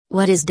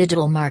What is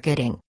digital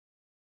marketing?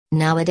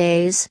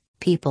 Nowadays,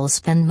 people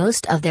spend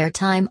most of their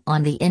time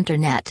on the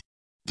internet.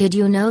 Did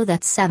you know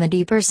that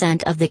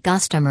 70% of the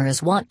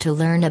customers want to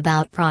learn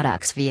about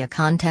products via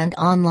content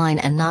online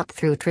and not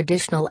through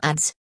traditional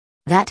ads?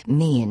 That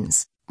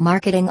means,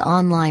 marketing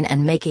online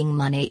and making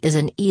money is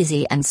an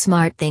easy and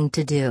smart thing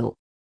to do.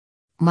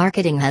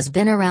 Marketing has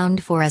been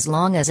around for as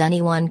long as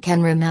anyone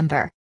can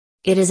remember.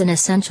 It is an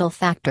essential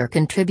factor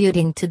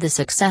contributing to the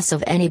success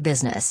of any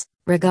business,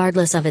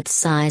 regardless of its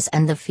size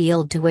and the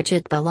field to which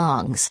it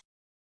belongs.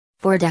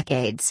 For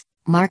decades,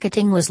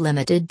 marketing was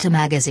limited to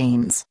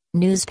magazines,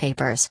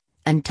 newspapers,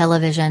 and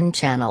television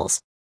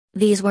channels.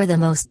 These were the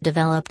most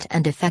developed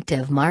and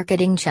effective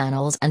marketing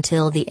channels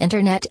until the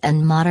internet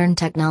and modern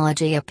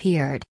technology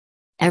appeared.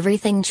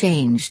 Everything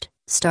changed,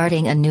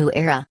 starting a new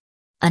era.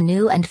 A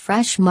new and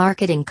fresh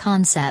marketing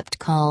concept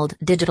called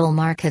digital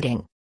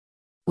marketing.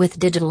 With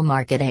digital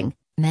marketing,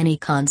 many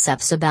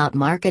concepts about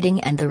marketing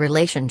and the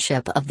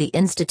relationship of the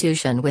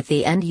institution with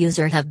the end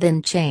user have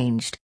been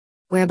changed,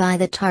 whereby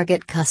the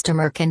target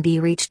customer can be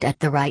reached at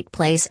the right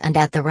place and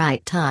at the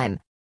right time,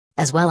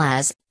 as well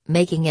as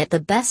making it the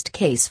best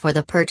case for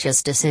the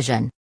purchase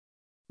decision.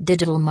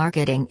 Digital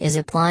marketing is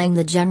applying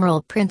the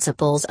general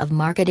principles of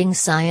marketing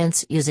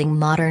science using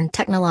modern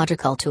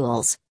technological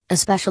tools,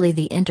 especially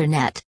the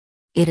internet.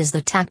 It is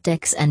the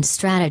tactics and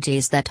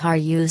strategies that are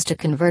used to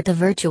convert a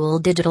virtual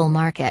digital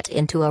market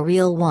into a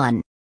real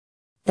one.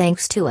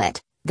 Thanks to it,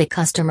 the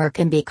customer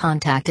can be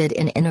contacted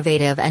in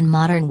innovative and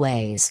modern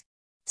ways,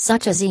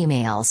 such as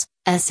emails,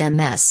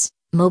 SMS,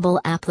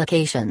 mobile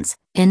applications,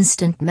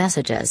 instant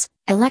messages,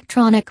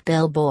 electronic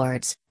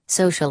billboards,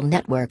 social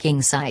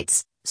networking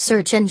sites,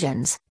 search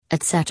engines,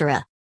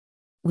 etc.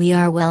 We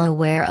are well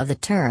aware of the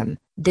term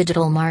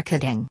digital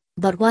marketing,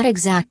 but what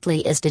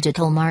exactly is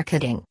digital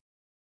marketing?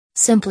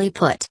 Simply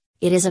put,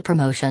 it is a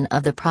promotion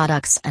of the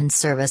products and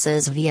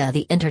services via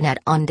the internet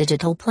on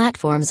digital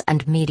platforms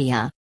and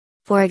media.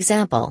 For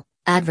example,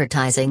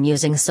 advertising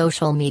using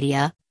social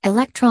media,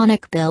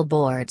 electronic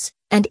billboards,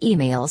 and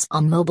emails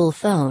on mobile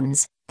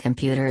phones,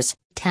 computers,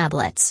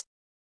 tablets.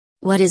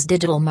 What is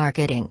digital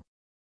marketing?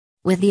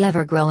 With the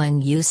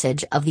ever-growing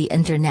usage of the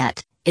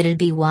internet, it'd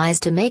be wise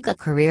to make a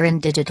career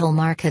in digital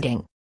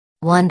marketing.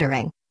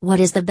 Wondering, what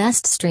is the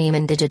best stream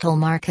in digital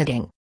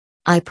marketing?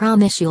 I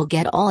promise you'll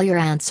get all your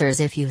answers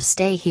if you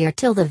stay here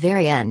till the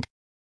very end.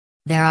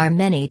 There are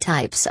many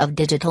types of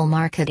digital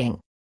marketing.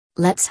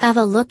 Let's have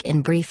a look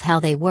in brief how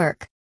they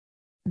work.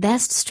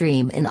 Best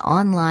stream in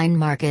online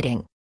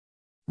marketing.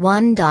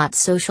 1.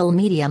 Social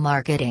media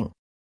marketing.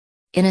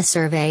 In a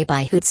survey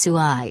by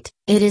Hootsuite,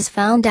 it is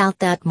found out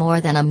that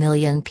more than 1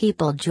 million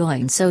people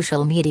join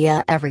social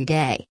media every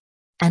day.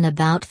 And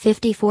about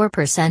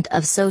 54%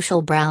 of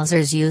social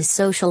browsers use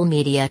social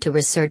media to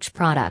research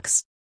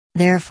products.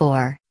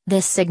 Therefore,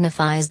 this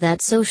signifies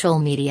that social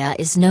media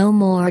is no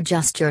more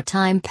just your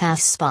time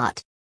pass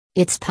spot.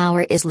 Its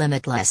power is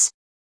limitless.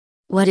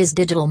 What is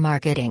digital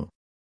marketing?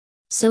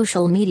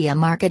 Social media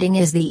marketing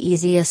is the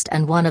easiest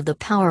and one of the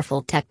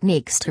powerful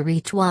techniques to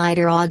reach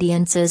wider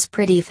audiences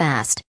pretty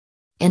fast.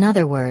 In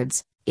other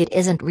words, it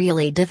isn't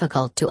really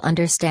difficult to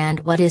understand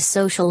what is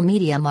social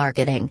media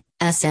marketing,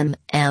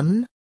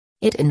 SMM.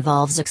 It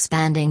involves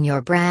expanding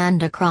your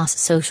brand across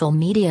social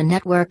media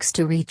networks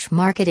to reach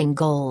marketing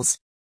goals.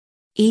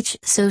 Each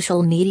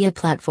social media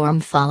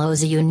platform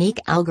follows a unique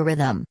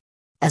algorithm.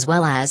 As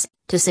well as,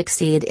 to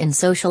succeed in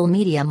social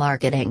media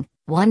marketing,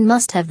 one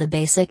must have the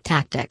basic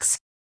tactics.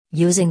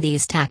 Using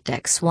these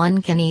tactics,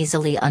 one can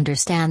easily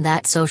understand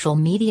that social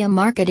media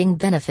marketing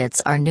benefits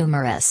are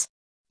numerous.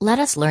 Let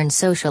us learn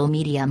social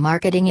media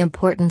marketing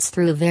importance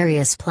through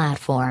various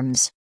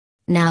platforms.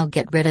 Now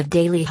get rid of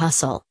daily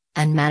hustle,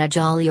 and manage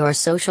all your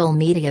social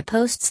media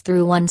posts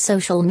through one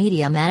social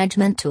media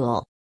management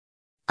tool.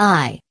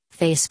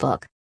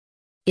 Facebook.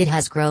 It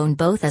has grown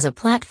both as a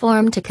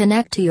platform to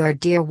connect to your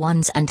dear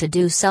ones and to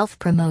do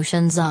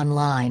self-promotions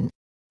online.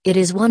 It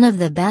is one of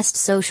the best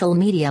social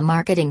media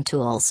marketing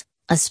tools,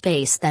 a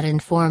space that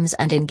informs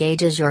and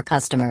engages your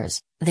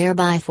customers,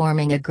 thereby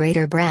forming a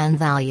greater brand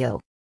value.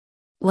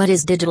 What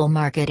is digital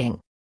marketing?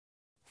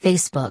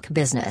 Facebook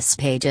business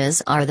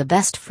pages are the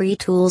best free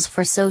tools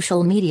for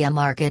social media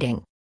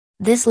marketing.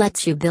 This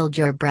lets you build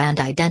your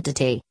brand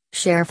identity,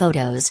 share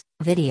photos,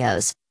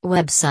 videos,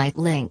 website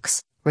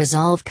links,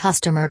 resolve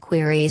customer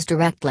queries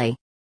directly.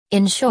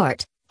 In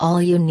short, all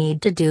you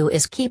need to do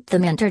is keep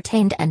them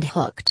entertained and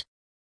hooked.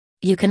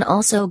 You can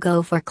also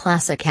go for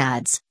classic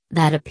ads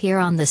that appear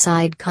on the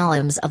side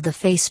columns of the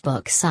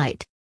Facebook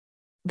site.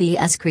 Be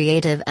as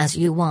creative as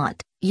you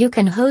want. You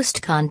can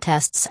host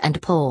contests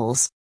and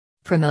polls.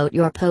 Promote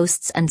your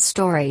posts and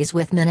stories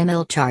with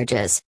minimal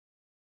charges.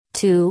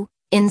 2.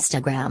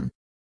 Instagram.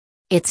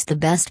 It's the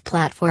best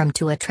platform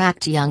to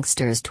attract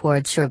youngsters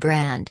towards your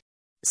brand.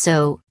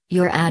 So,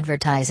 your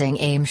advertising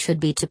aim should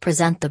be to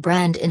present the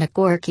brand in a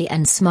quirky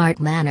and smart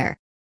manner.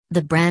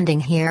 The branding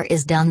here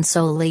is done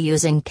solely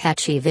using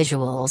catchy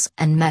visuals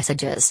and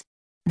messages.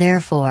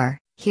 Therefore,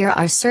 here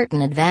are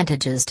certain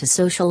advantages to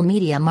social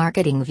media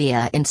marketing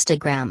via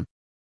Instagram.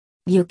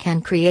 You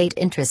can create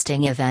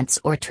interesting events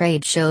or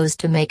trade shows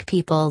to make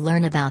people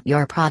learn about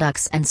your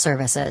products and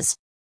services.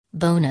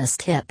 Bonus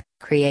tip: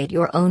 create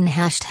your own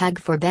hashtag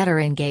for better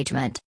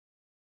engagement.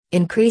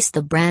 Increase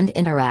the brand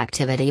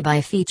interactivity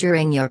by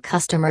featuring your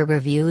customer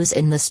reviews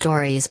in the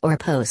stories or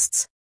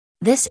posts.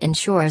 This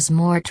ensures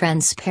more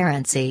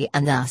transparency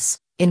and thus,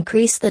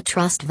 increase the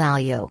trust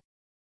value.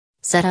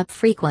 Set up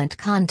frequent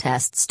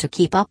contests to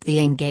keep up the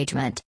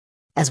engagement.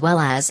 As well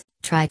as,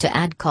 try to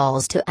add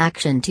calls to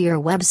action to your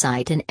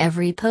website in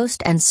every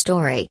post and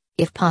story,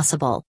 if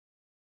possible.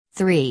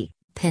 3.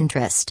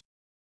 Pinterest.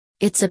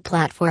 It's a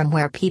platform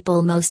where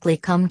people mostly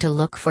come to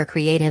look for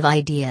creative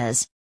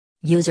ideas.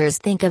 Users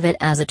think of it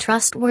as a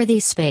trustworthy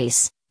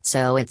space,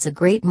 so it's a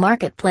great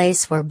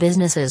marketplace for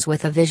businesses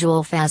with a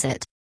visual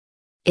facet.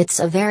 It's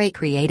a very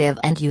creative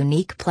and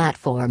unique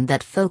platform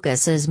that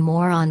focuses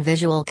more on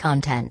visual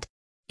content.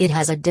 It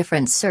has a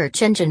different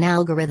search engine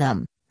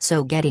algorithm,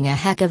 so getting a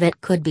heck of it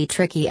could be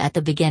tricky at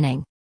the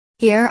beginning.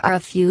 Here are a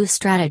few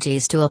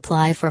strategies to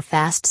apply for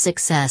fast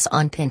success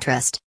on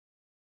Pinterest.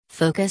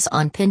 Focus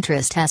on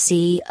Pinterest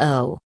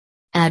SEO.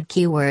 Add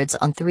keywords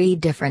on 3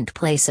 different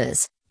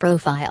places: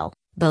 profile,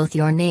 both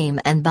your name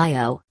and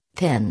bio,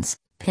 pins,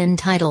 pin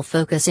title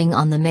focusing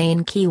on the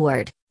main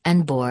keyword,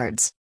 and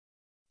boards.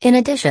 In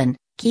addition,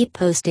 keep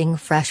posting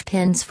fresh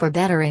pins for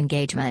better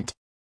engagement.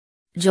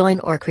 Join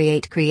or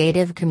create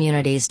creative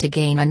communities to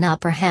gain an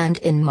upper hand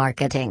in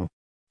marketing.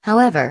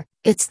 However,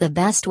 it's the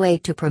best way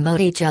to promote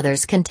each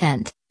other's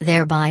content,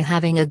 thereby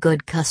having a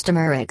good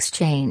customer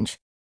exchange.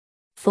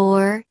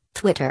 4.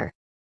 Twitter.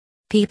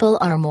 People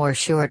are more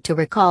sure to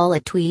recall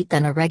a tweet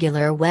than a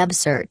regular web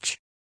search.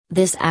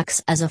 This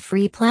acts as a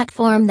free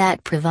platform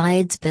that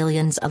provides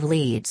billions of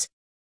leads.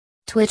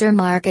 Twitter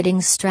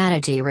marketing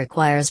strategy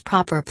requires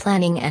proper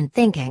planning and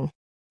thinking.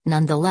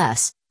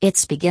 Nonetheless,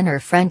 it's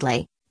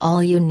beginner-friendly.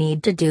 All you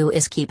need to do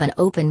is keep an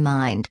open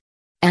mind.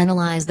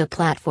 Analyze the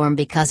platform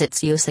because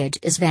its usage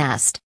is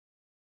vast.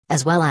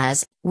 As well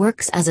as,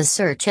 works as a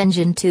search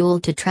engine tool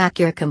to track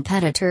your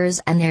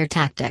competitors and their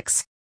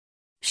tactics.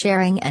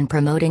 Sharing and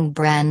promoting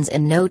brands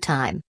in no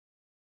time.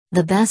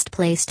 The best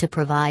place to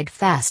provide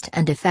fast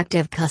and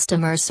effective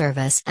customer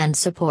service and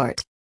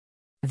support.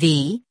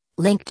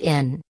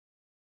 LinkedIn.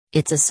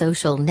 It's a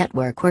social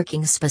network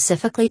working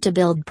specifically to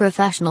build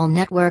professional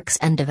networks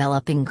and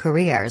developing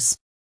careers.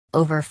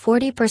 Over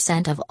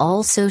 40% of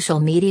all social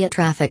media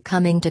traffic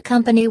coming to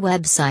company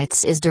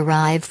websites is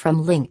derived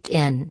from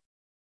LinkedIn.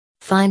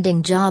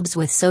 Finding jobs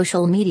with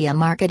social media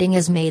marketing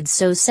is made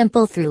so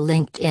simple through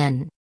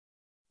LinkedIn.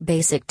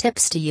 Basic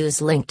tips to use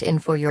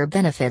LinkedIn for your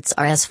benefits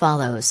are as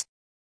follows.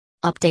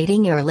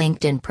 Updating your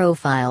LinkedIn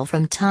profile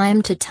from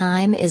time to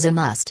time is a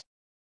must.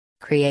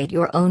 Create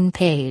your own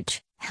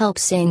page,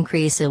 helps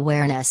increase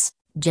awareness,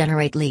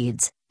 generate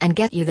leads, and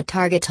get you the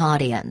target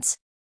audience.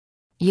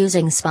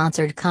 Using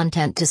sponsored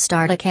content to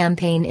start a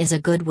campaign is a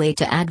good way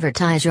to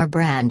advertise your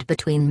brand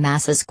between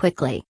masses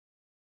quickly.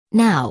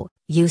 Now,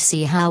 you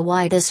see how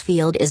wide this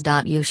field is.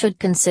 You should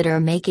consider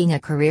making a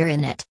career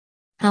in it.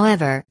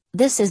 However,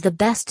 this is the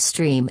best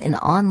stream in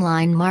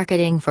online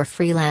marketing for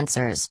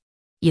freelancers.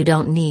 You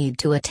don't need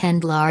to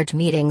attend large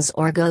meetings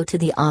or go to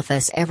the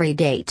office every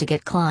day to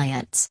get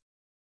clients.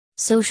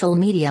 Social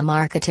media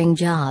marketing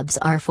jobs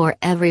are for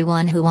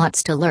everyone who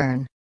wants to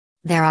learn.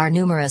 There are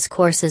numerous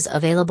courses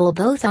available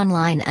both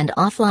online and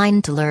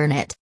offline to learn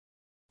it.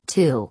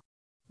 2.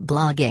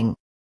 Blogging.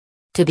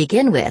 To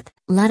begin with,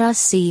 let us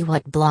see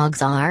what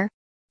blogs are.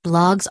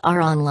 Blogs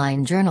are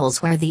online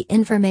journals where the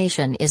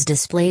information is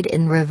displayed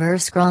in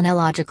reverse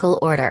chronological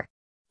order.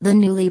 The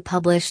newly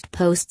published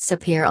posts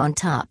appear on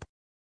top.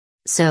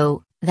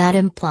 So, that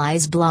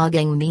implies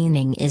blogging,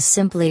 meaning is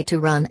simply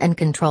to run and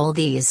control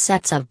these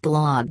sets of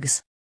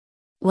blogs.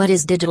 What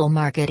is digital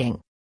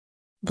marketing?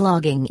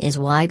 Blogging is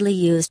widely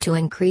used to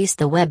increase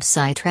the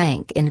website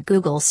rank in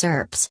Google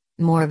SERPs,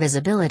 more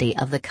visibility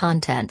of the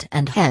content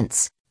and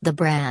hence, the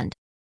brand.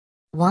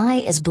 Why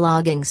is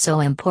blogging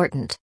so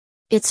important?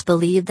 It's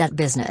believed that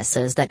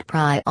businesses that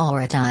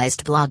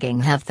prioritized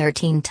blogging have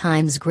 13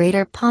 times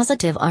greater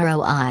positive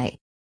ROI.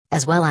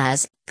 As well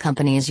as,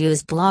 companies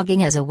use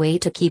blogging as a way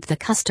to keep the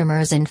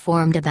customers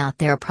informed about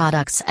their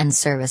products and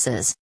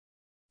services.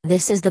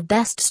 This is the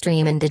best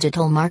stream in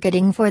digital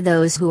marketing for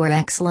those who are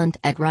excellent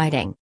at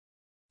writing.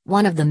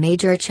 One of the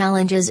major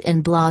challenges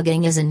in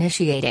blogging is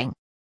initiating.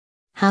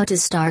 How to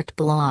start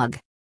blog?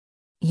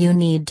 You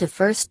need to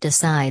first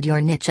decide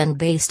your niche and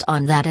based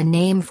on that a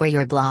name for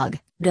your blog,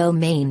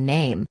 domain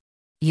name.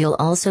 You'll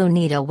also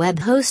need a web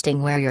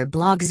hosting where your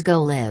blogs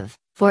go live,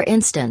 for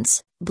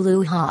instance,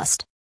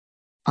 Bluehost.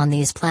 On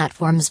these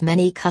platforms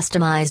many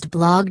customized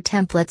blog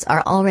templates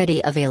are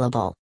already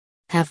available.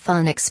 Have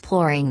fun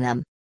exploring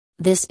them.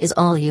 This is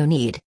all you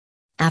need.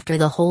 After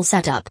the whole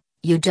setup,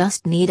 you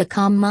just need a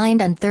calm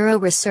mind and thorough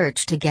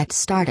research to get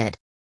started.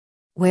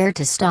 Where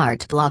to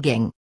start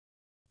blogging?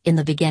 In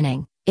the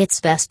beginning,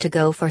 it's best to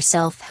go for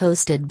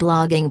self-hosted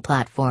blogging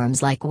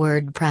platforms like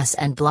WordPress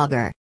and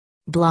Blogger.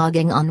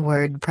 Blogging on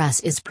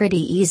WordPress is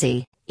pretty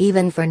easy,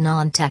 even for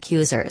non-tech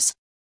users.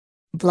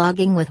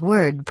 Blogging with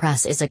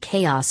WordPress is a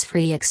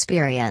chaos-free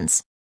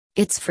experience.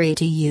 It's free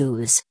to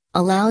use,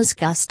 allows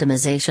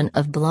customization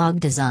of blog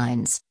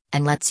designs,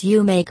 and lets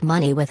you make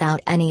money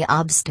without any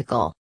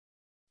obstacle.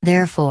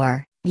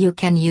 Therefore, you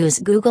can use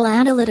Google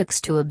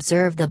Analytics to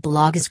observe the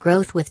blog's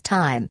growth with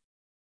time.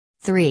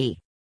 3.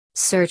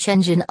 Search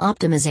engine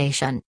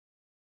optimization.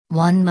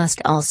 One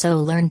must also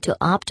learn to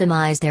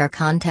optimize their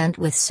content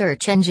with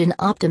search engine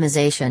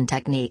optimization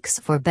techniques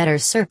for better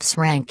SERPs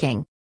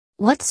ranking.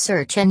 What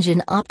search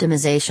engine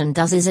optimization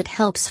does is it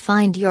helps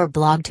find your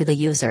blog to the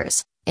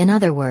users, in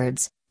other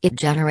words, it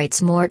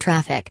generates more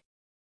traffic.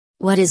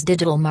 What is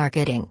digital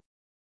marketing?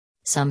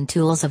 Some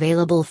tools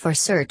available for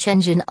search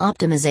engine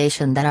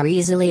optimization that are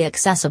easily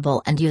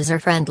accessible and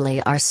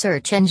user-friendly are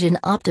Search Engine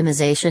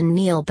Optimization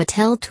Neil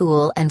Patel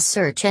Tool and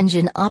Search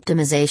Engine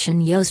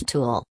Optimization Yoast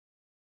Tool.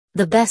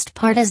 The best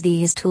part is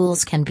these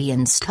tools can be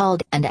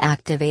installed and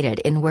activated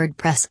in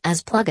WordPress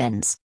as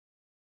plugins.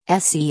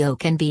 SEO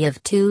can be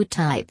of two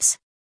types.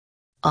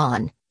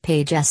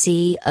 On-page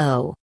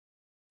SEO.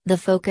 The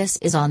focus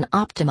is on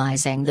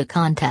optimizing the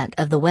content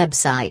of the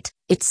website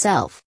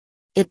itself.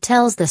 It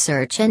tells the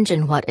search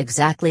engine what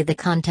exactly the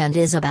content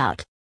is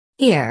about.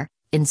 Here,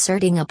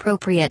 inserting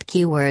appropriate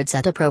keywords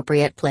at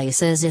appropriate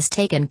places is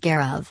taken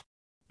care of.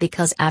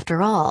 Because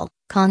after all,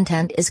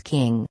 content is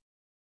king.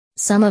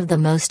 Some of the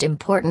most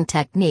important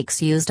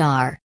techniques used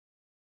are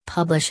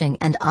publishing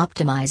and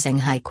optimizing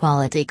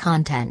high-quality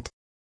content,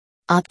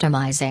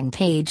 optimizing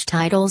page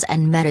titles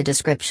and meta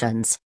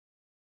descriptions,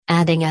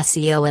 adding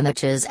SEO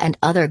images and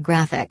other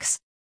graphics,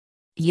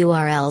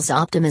 URLs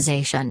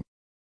optimization,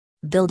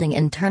 building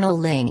internal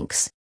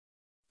links,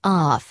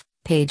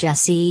 off-page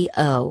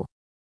SEO.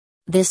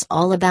 This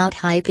all about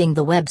hyping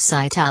the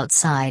website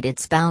outside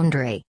its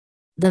boundary.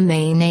 The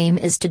main aim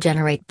is to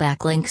generate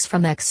backlinks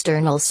from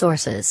external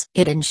sources.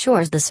 It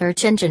ensures the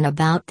search engine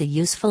about the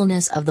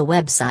usefulness of the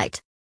website.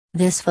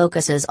 This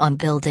focuses on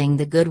building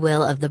the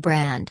goodwill of the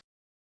brand.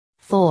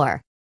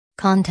 4.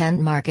 Content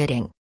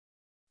marketing.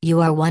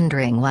 You are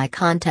wondering why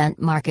content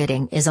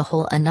marketing is a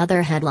whole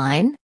another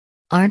headline?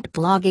 Aren't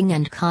blogging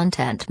and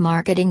content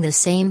marketing the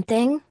same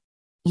thing?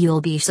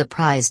 You'll be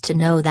surprised to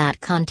know that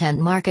content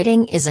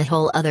marketing is a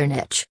whole other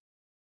niche.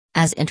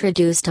 As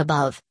introduced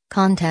above,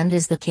 content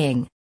is the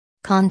king.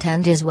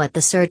 Content is what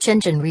the search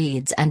engine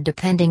reads, and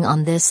depending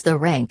on this the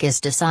rank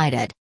is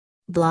decided.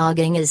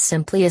 Blogging is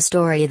simply a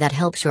story that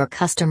helps your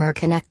customer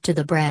connect to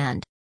the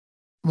brand.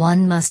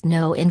 One must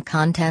know in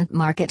content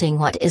marketing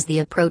what is the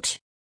approach.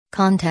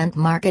 Content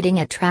marketing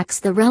attracts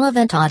the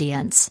relevant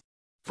audience.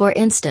 For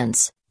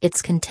instance,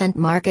 it's content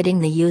marketing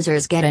the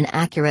users get an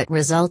accurate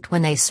result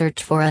when they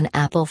search for an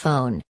Apple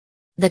phone.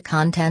 The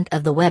content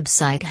of the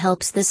website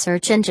helps the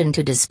search engine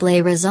to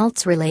display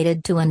results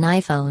related to an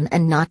iPhone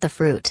and not the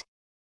fruit.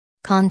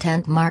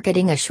 Content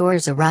marketing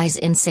assures a rise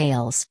in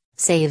sales,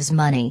 saves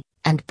money,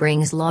 and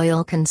brings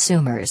loyal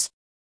consumers.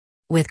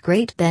 With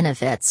great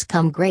benefits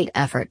come great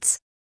efforts.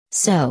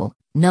 So,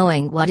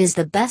 knowing what is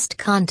the best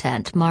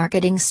content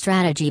marketing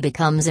strategy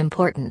becomes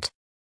important.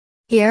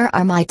 Here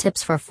are my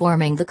tips for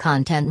forming the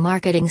content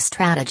marketing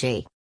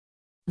strategy.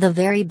 The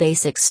very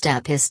basic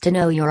step is to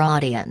know your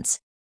audience.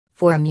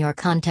 Form your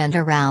content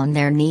around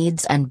their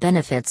needs and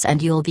benefits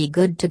and you'll be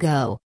good to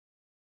go.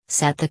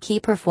 Set the key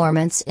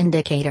performance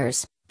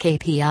indicators,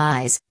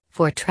 KPIs,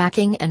 for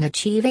tracking and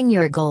achieving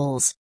your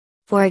goals.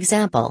 For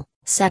example,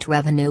 set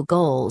revenue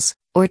goals,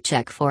 or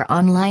check for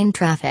online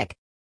traffic.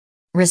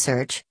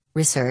 Research,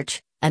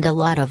 and a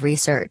lot of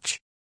research.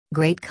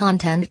 Great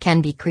content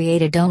can be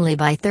created only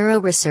by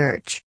thorough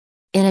research.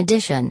 In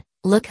addition,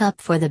 look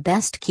up for the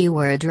best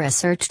keyword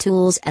research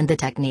tools and the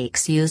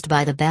techniques used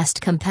by the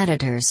best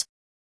competitors.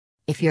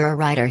 If you're a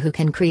writer who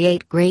can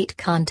create great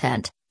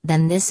content,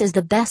 then this is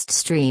the best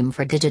stream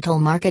for digital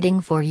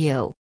marketing for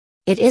you.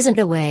 It isn't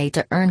a way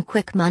to earn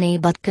quick money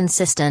but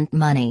consistent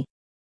money.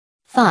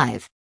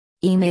 5.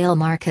 Email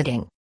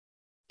marketing.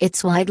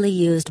 It's widely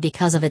used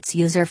because of its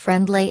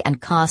user-friendly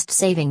and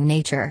cost-saving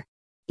nature.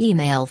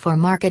 Email for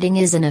marketing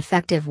is an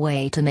effective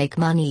way to make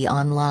money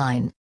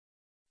online.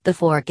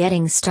 Before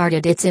getting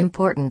started, it's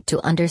important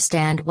to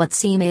understand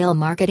what's email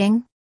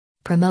marketing.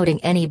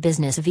 Promoting any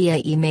business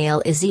via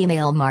email is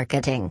email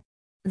marketing.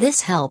 This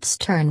helps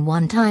turn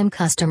one-time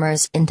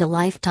customers into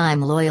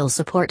lifetime loyal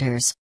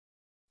supporters.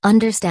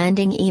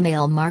 Understanding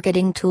email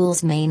marketing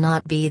tools may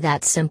not be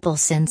that simple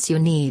since you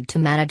need to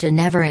manage an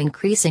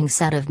ever-increasing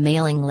set of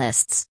mailing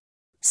lists.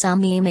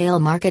 Some email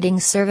marketing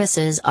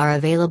services are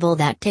available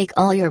that take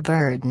all your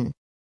burden.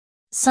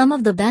 Some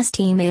of the best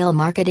email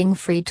marketing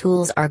free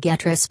tools are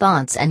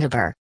GetResponse and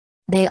Uber.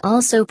 They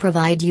also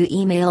provide you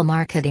email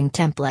marketing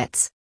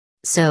templates.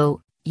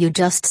 So, you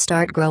just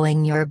start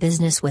growing your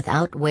business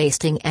without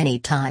wasting any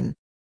time.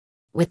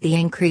 With the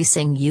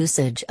increasing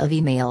usage of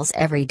emails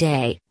every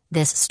day,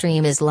 this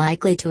stream is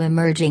likely to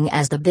emerging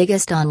as the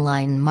biggest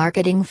online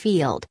marketing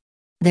field.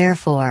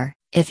 Therefore,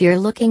 if you're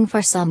looking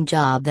for some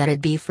job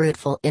that'd be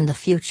fruitful in the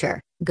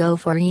future, go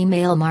for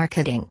email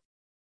marketing.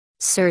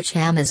 Search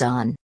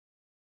Amazon.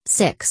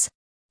 6.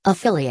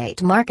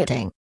 Affiliate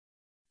marketing.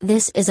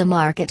 This is a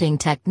marketing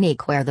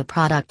technique where the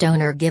product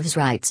owner gives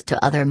rights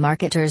to other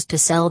marketers to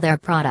sell their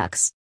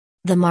products.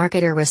 The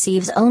marketer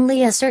receives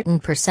only a certain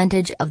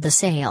percentage of the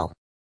sale.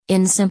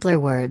 In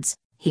simpler words,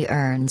 he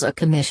earns a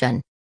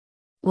commission.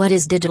 What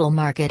is digital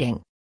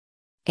marketing?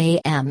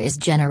 AM is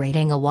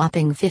generating a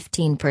whopping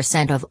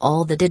 15% of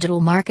all the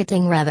digital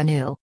marketing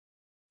revenue.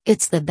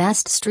 It's the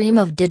best stream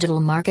of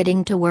digital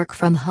marketing to work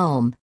from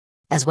home.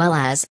 As well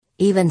as,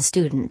 even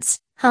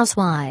students,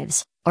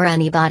 housewives, or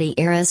anybody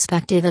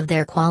irrespective of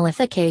their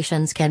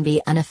qualifications can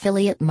be an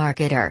affiliate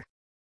marketer.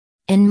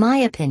 In my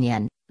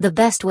opinion, the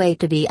best way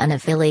to be an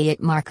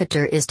affiliate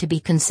marketer is to be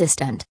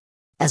consistent.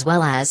 As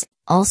well as,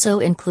 also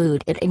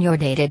include it in your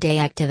day-to-day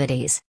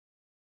activities.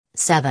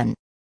 7.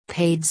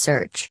 Paid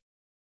search.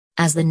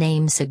 As the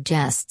name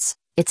suggests,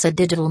 it's a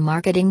digital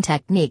marketing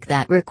technique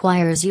that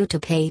requires you to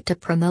pay to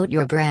promote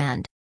your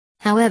brand.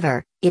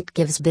 However, it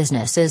gives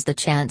businesses the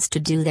chance to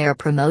do their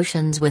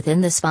promotions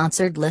within the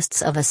sponsored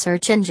lists of a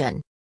search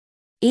engine.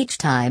 Each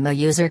time a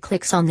user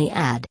clicks on the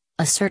ad,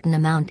 a certain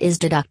amount is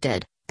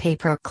deducted,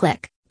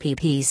 pay-per-click,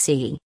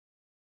 PPC.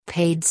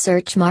 Paid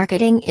search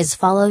marketing is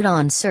followed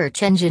on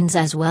search engines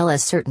as well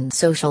as certain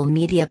social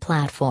media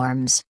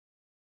platforms.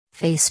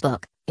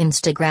 Facebook,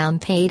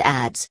 Instagram paid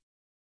ads.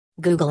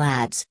 Google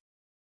Ads.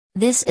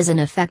 This is an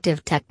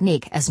effective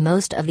technique as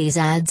most of these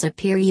ads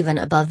appear even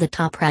above the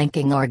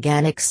top-ranking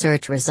organic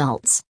search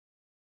results.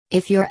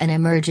 If you're an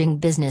emerging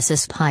business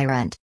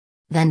aspirant,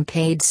 then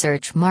paid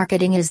search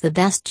marketing is the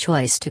best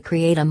choice to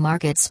create a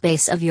market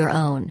space of your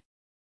own.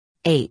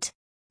 8.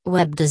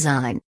 Web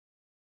design.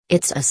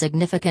 It's a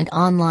significant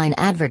online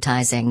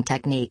advertising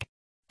technique.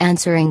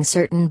 Answering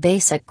certain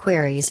basic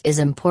queries is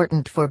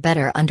important for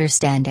better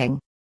understanding.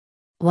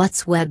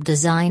 What's web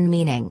design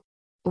meaning?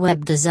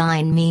 Web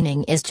design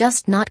meaning is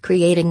just not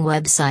creating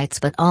websites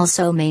but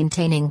also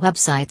maintaining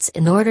websites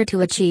in order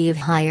to achieve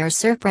higher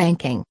SERP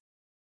ranking.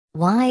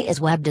 Why is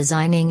web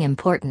designing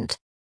important?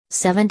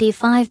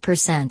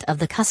 75% of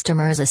the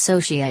customers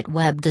associate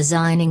web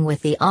designing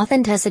with the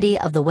authenticity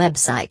of the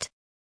website.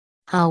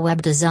 How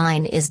web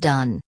design is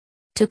done.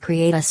 To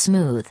create a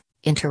smooth,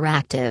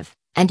 interactive,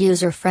 and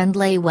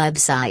user-friendly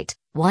website,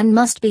 one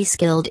must be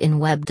skilled in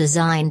web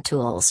design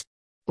tools.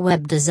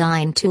 Web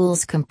design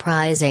tools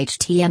comprise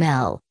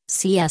HTML,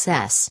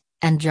 CSS,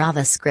 and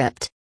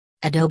JavaScript.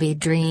 Adobe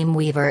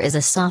Dreamweaver is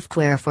a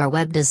software for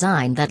web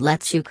design that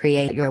lets you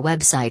create your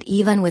website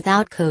even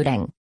without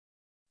coding.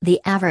 The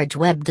average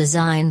web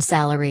design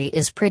salary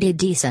is pretty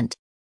decent.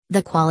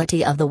 The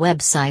quality of the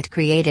website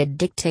created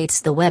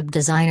dictates the web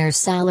designer's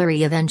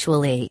salary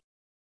eventually.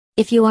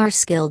 If you are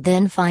skilled,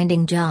 then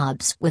finding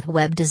jobs with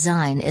web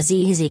design is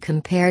easy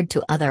compared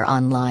to other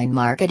online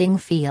marketing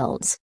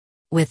fields.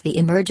 With the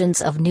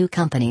emergence of new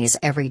companies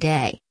every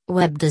day,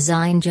 web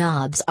design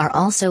jobs are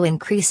also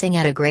increasing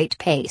at a great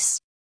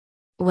pace.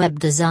 Web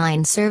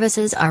design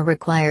services are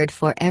required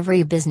for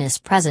every business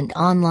present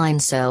online,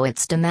 so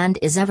its demand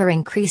is ever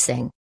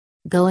increasing.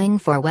 Going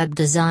for web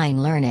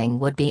design learning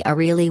would be a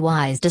really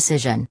wise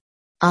decision.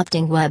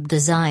 Opting web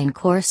design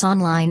course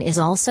online is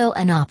also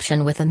an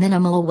option with a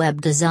minimal web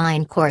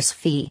design course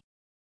fee.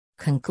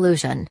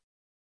 Conclusion.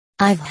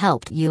 I've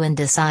helped you in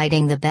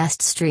deciding the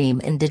best stream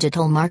in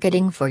digital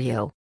marketing for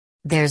you.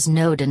 There's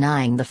no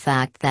denying the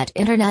fact that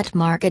internet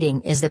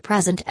marketing is the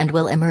present and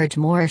will emerge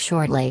more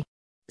shortly.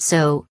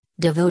 So,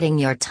 devoting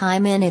your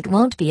time in it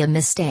won't be a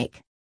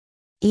mistake.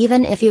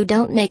 Even if you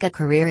don't make a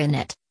career in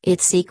it,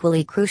 it's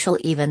equally crucial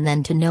even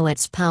then to know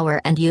its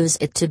power and use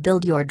it to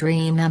build your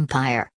dream empire.